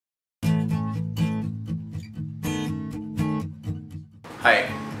Hi,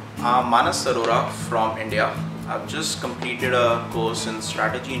 I'm Manas Arora from India. I've just completed a course in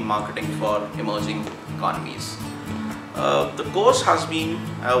strategy and marketing for emerging economies. The course has been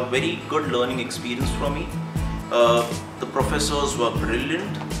a very good learning experience for me. The professors were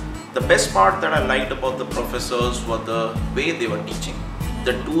brilliant. The best part that I liked about the professors were the way they were teaching,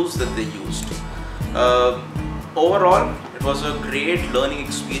 the tools that they used. Overall, it was a great learning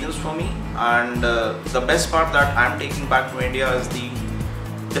experience for me, and the best part that I'm taking back to India is the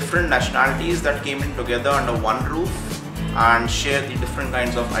different nationalities that came in together under one roof and shared the different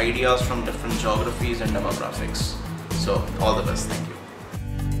kinds of ideas from different geographies and demographics. So all the best. Thank you.